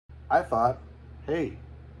I thought, hey,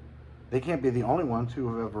 they can't be the only ones who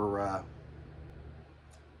have ever,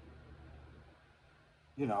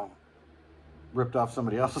 you know, ripped off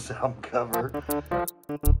somebody else's album cover.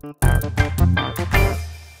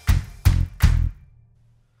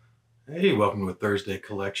 Hey, welcome to a Thursday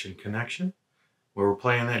Collection Connection, where we're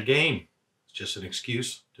playing that game. It's just an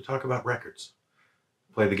excuse to talk about records.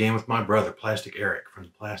 Play the game with my brother, Plastic Eric, from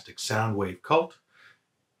the Plastic Soundwave Cult,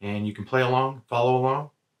 and you can play along, follow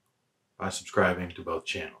along, by subscribing to both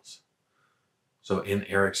channels. So in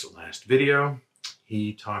Eric's last video,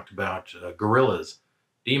 he talked about Gorillaz,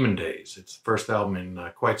 Demon Days. It's the first album in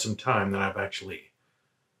quite some time that I've actually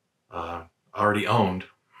already owned,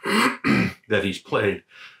 that he's played.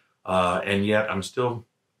 And yet I'm still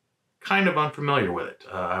kind of unfamiliar with it.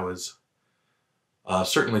 I was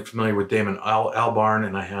certainly familiar with Damon Albarn,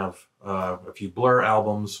 and I have a few Blur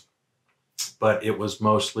albums, but it was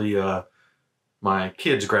mostly my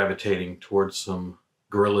kids gravitating towards some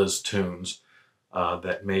Gorillaz tunes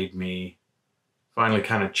that made me finally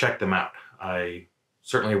kind of check them out. I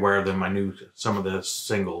certainly aware of them. I knew some of the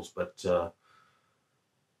singles, but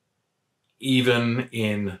even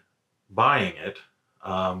in buying it,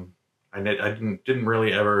 I didn't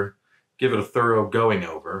really ever give it a thorough going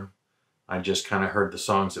over. I just kind of heard the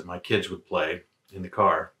songs that my kids would play in the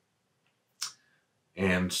car.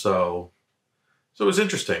 And so it was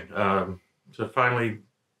interesting to finally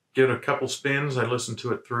give it a couple spins. I listened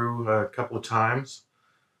to it through a couple of times.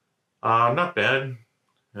 Not bad.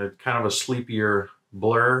 Kind of a sleepier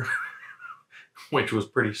Blur, which was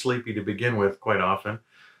pretty sleepy to begin with quite often.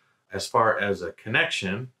 As far as a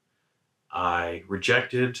connection, I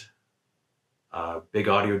rejected Big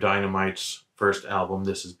Audio Dynamite's first album,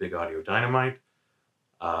 This Is Big Audio Dynamite,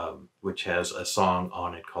 which has a song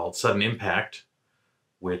on it called Sudden Impact,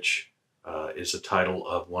 which is the title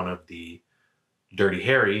of one of the Dirty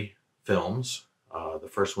Harry films, the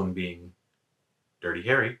first one being Dirty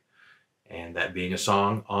Harry, and that being a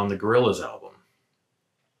song on the Gorillaz album.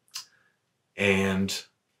 And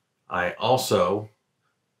I also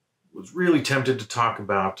was really tempted to talk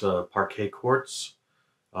about Parquet Court's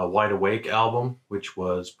Wide Awake album, which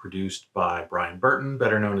was produced by Brian Burton,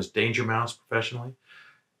 better known as Danger Mouse professionally,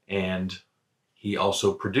 and he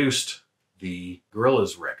also produced the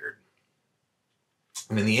Gorillaz record.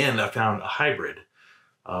 And in the end, I found a hybrid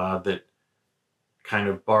that kind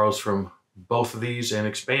of borrows from both of these and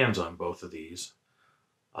expands on both of these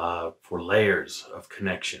for layers of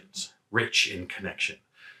connections, rich in connection.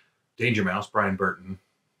 Danger Mouse, Brian Burton,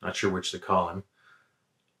 not sure which to call him,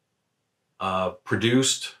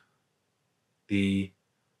 produced the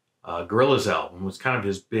Gorillaz album. It was kind of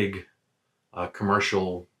his big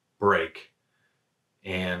commercial break.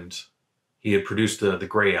 And he had produced the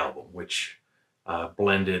Grey album, which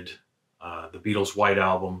blended the Beatles' White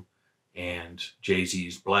album and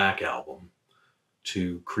Jay-Z's Black album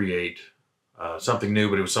to create something new,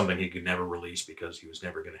 but it was something he could never release because he was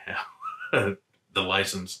never going to have the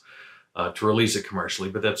license to release it commercially.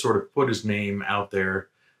 But that sort of put his name out there,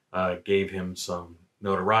 gave him some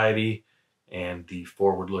notoriety, and the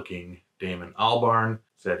forward-looking Damon Albarn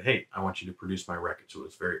said, hey, I want you to produce my record. So it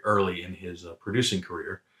was very early in his producing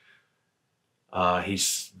career.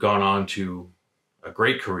 He's gone on to a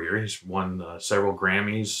great career. He's won several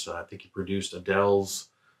Grammys. I think he produced Adele's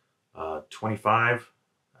 25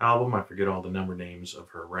 album. I forget all the number names of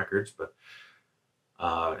her records, but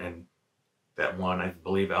and that won, I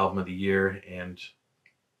believe, Album of the Year. And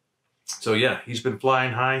so, yeah, he's been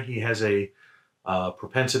flying high. He has a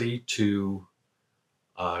propensity to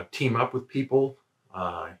team up with people.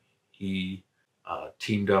 He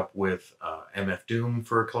teamed up with MF Doom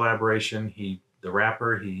for a collaboration. The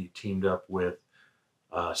rapper, he teamed up with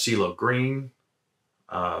CeeLo Green,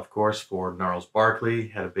 of course, for Gnarls Barkley.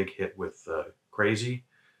 Had a big hit with Crazy.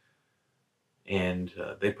 And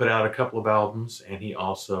they put out a couple of albums, and he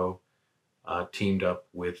also teamed up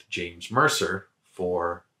with James Mercer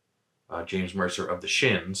for James Mercer of the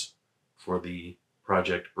Shins for the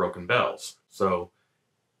project Broken Bells. So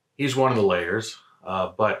he's one of the layers,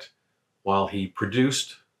 but while he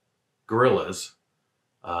produced Gorillaz,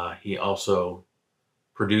 he also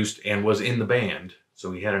produced and was in the band,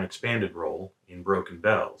 so he had an expanded role in Broken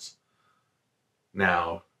Bells.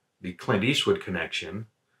 Now, the Clint Eastwood connection,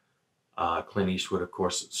 Clint Eastwood, of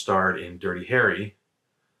course, starred in Dirty Harry.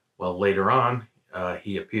 Well, later on,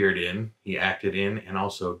 he acted in, and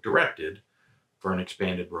also directed for an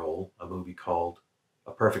expanded role, a movie called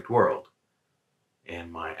A Perfect World.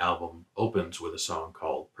 And my album opens with a song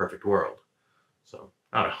called Perfect World. So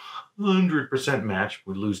not 100% match,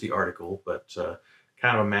 we lose the article, but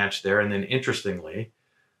kind of a match there. And then interestingly,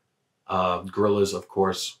 Gorillaz, of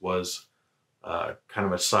course, was kind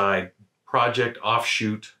of a side project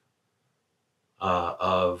offshoot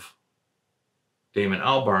of Damon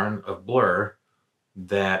Albarn of Blur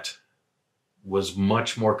that was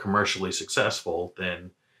much more commercially successful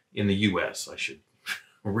than in the US. I should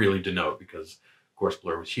really denote, because of course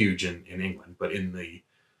Blur was huge in England, but in the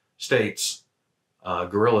States,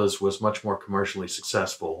 Gorillaz was much more commercially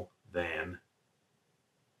successful than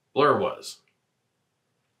Blur was.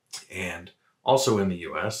 And also in the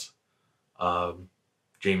US,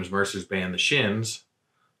 James Mercer's band The Shins,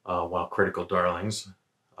 while Critical Darlings,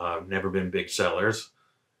 never been big sellers,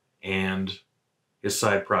 and his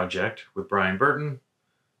side project with Brian Burton,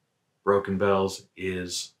 Broken Bells,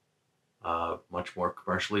 is much more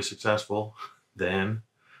commercially successful than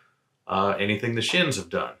anything the Shins have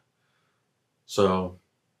done. So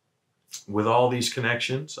with all these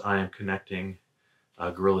connections, I am connecting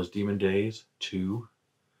Gorillaz Demon Days to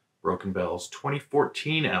Broken Bells'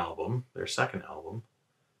 2014 album, their second album,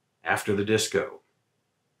 After the Disco.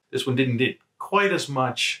 This one didn't get quite as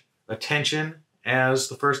much attention as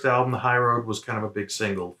the first album. The High Road was kind of a big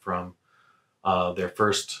single from their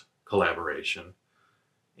first collaboration,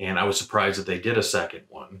 and I was surprised that they did a second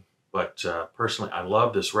one. But personally, I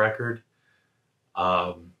love this record.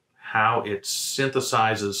 How it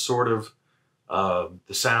synthesizes sort of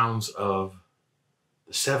the sounds of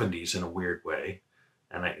the 70s in a weird way.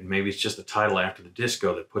 And maybe it's just the title After the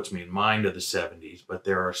Disco that puts me in mind of the 70s, but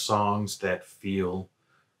there are songs that feel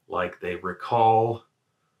like they recall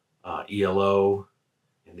ELO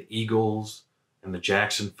and the Eagles and the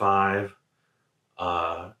Jackson 5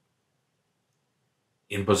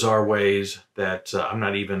 in bizarre ways that I'm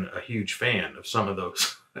not even a huge fan of some of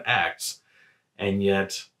those acts, and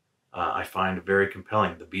yet I find very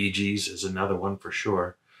compelling. The Bee Gees is another one for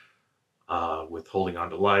sure, with Holding On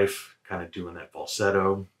to Life, kind of doing that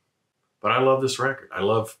falsetto. But I love this record. I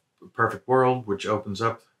love Perfect World, which opens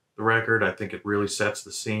up the record. I think it really sets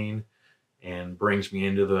the scene and brings me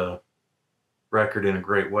into the record in a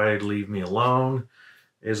great way. Leave Me Alone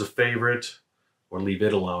is a favorite, or Leave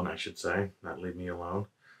It Alone, I should say, not Leave Me Alone.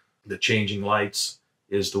 The Changing Lights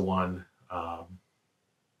is the one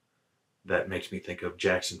that makes me think of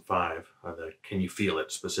Jackson 5. The Can You Feel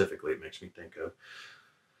It specifically, it makes me think of.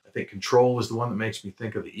 I think Control is the one that makes me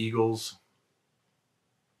think of the Eagles.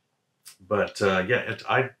 But yeah,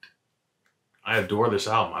 I adore this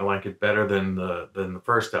album. I like it better than the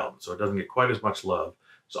first album, so it doesn't get quite as much love.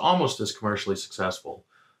 It's almost as commercially successful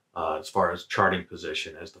as far as charting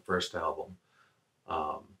position as the first album.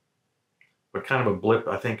 But kind of a blip,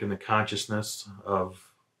 I think, in the consciousness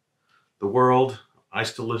of the world. I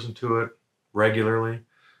still listen to it regularly.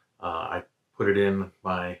 I put it in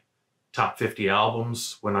my top 50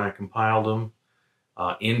 albums when I compiled them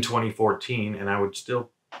in 2014, and I would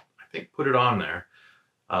still, I think, put it on there.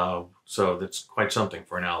 So that's quite something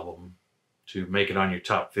for an album to make it on your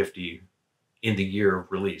top 50 in the year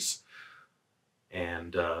of release.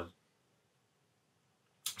 And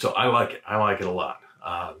so I like it. I like it a lot.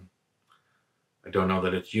 I don't know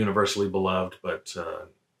that it's universally beloved, but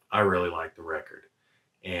I really like the record.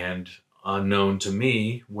 And unknown to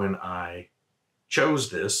me, when I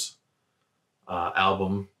chose this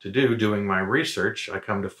album to doing my research, I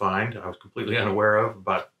come to find, I was completely unaware of,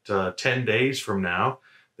 about 10 days from now,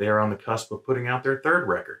 they are on the cusp of putting out their third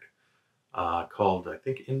record called, I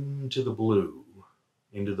think, Into the Blue.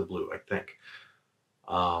 Into the Blue, I think.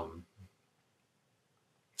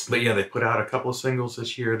 But yeah, they put out a couple of singles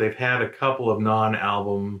this year. They've had a couple of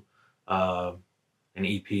non-album, an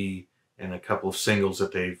EP, and a couple of singles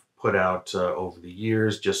that they've put out over the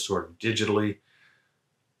years, just sort of digitally.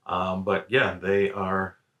 But yeah, they've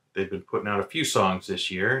been putting out a few songs this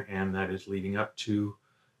year, and that is leading up to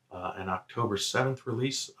an October 7th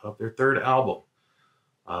release of their third album.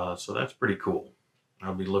 So that's pretty cool.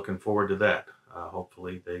 I'll be looking forward to that.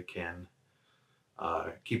 Hopefully they can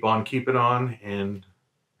keep on keeping on, and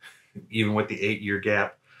even with the 8-year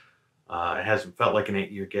gap, it hasn't felt like an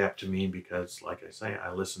 8-year gap to me, because, like I say,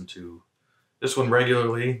 I listen to this one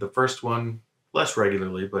regularly. The first one less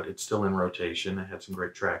regularly, but it's still in rotation. It had some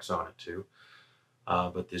great tracks on it too.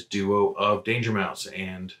 But this duo of Danger Mouse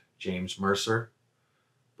and James Mercer,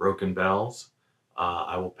 Broken Bells,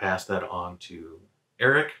 I will pass that on to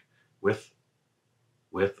Eric with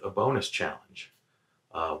a bonus challenge.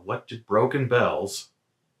 What did Broken Bells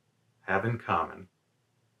have in common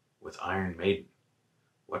with Iron Maiden?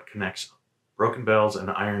 What connects Broken Bells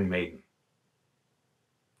and Iron Maiden?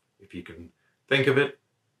 If you can think of it,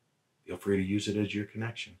 feel free to use it as your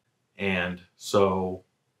connection. And so,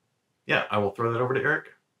 yeah, I will throw that over to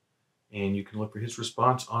Eric, and you can look for his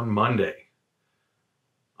response on Monday.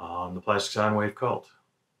 on the Plastic Sound Wave Cult.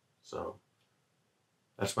 So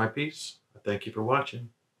that's my piece. Thank you for watching.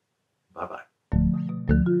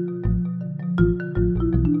 Bye-bye.